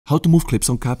How to move clips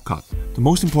on CapCut. The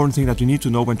most important thing that you need to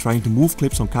know when trying to move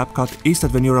clips on CapCut is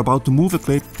that when you're about to move a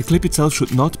clip, the clip itself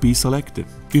should not be selected.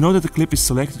 You know that the clip is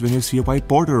selected when you see a white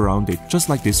border around it, just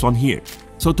like this one here.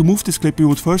 So to move this clip, we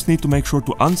would first need to make sure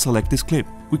to unselect this clip.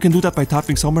 We can do that by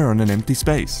tapping somewhere on an empty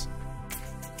space.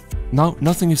 Now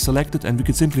nothing is selected and we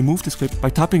can simply move this clip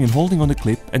by tapping and holding on the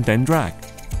clip and then drag.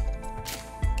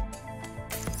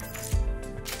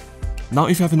 Now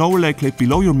if you have an overlay clip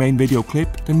below your main video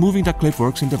clip, then moving that clip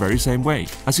works in the very same way.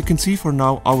 As you can see, for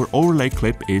now our overlay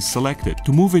clip is selected.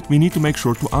 To move it, we need to make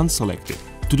sure to unselect it.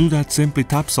 To do that, simply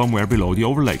tap somewhere below the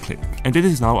overlay clip. And it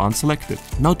is now unselected.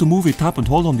 Now to move it, tap and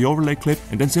hold on the overlay clip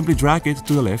and then simply drag it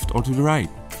to the left or to the right.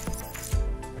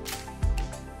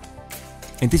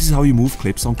 And this is how you move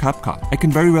clips on CapCut. I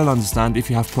can very well understand if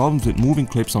you have problems with moving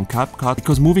clips on CapCut,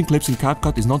 because moving clips in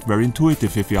CapCut is not very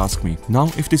intuitive if you ask me. Now,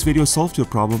 if this video solved your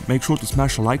problem, make sure to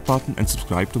smash the like button and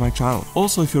subscribe to my channel.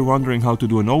 Also, if you're wondering how to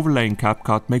do an overlay in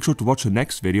CapCut, make sure to watch the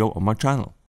next video on my channel.